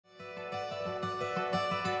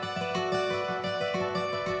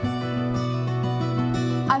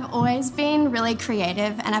always been really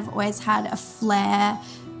creative and I've always had a flair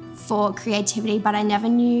for creativity, but I never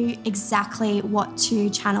knew exactly what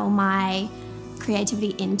to channel my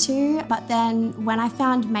creativity into. But then when I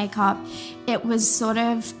found makeup, it was sort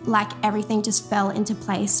of like everything just fell into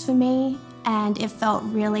place for me and it felt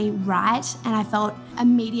really right, and I felt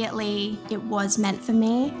immediately it was meant for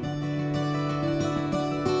me.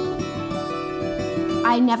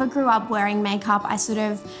 I never grew up wearing makeup. I sort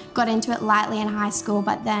of got into it lightly in high school,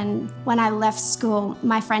 but then when I left school,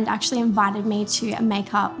 my friend actually invited me to a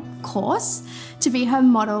makeup course to be her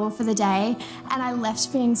model for the day, and I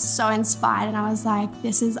left being so inspired and I was like,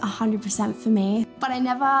 this is 100% for me. But I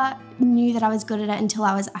never knew that I was good at it until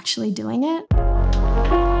I was actually doing it.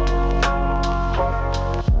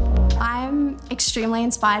 I'm extremely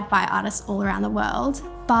inspired by artists all around the world,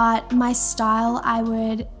 but my style I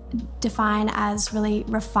would define as really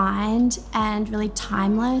refined and really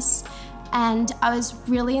timeless. And I was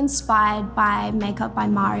really inspired by makeup by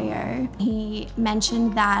Mario. He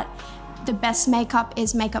mentioned that the best makeup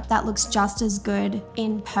is makeup that looks just as good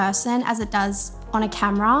in person as it does on a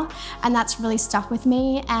camera, and that's really stuck with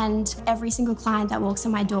me. And every single client that walks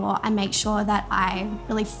in my door, I make sure that I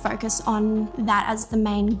really focus on that as the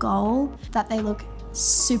main goal, that they look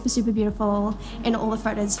super, super beautiful in all the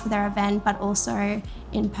photos for their event, but also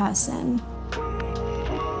in person.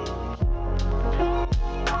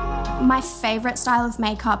 My favorite style of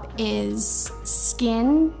makeup is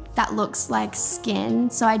skin that looks like skin.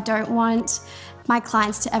 So I don't want my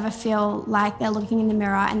clients to ever feel like they're looking in the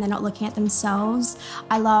mirror and they're not looking at themselves.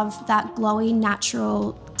 I love that glowy,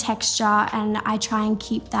 natural texture, and I try and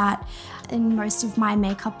keep that in most of my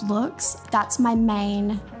makeup looks. That's my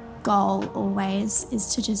main goal always,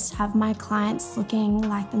 is to just have my clients looking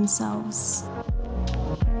like themselves.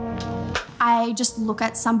 I just look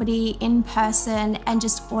at somebody in person and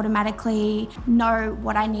just automatically know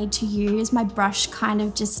what I need to use. My brush kind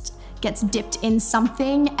of just gets dipped in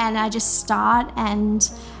something and I just start, and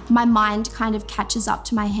my mind kind of catches up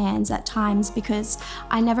to my hands at times because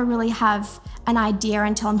I never really have an idea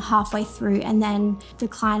until I'm halfway through, and then the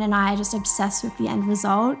client and I are just obsessed with the end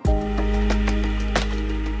result.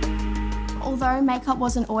 Although makeup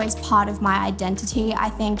wasn't always part of my identity, I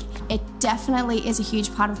think it definitely is a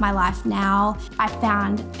huge part of my life now. I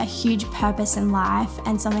found a huge purpose in life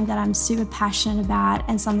and something that I'm super passionate about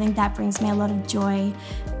and something that brings me a lot of joy.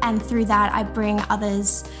 And through that, I bring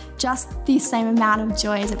others just the same amount of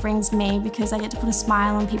joy as it brings me, because I get to put a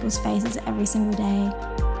smile on people's faces every single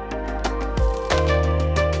day.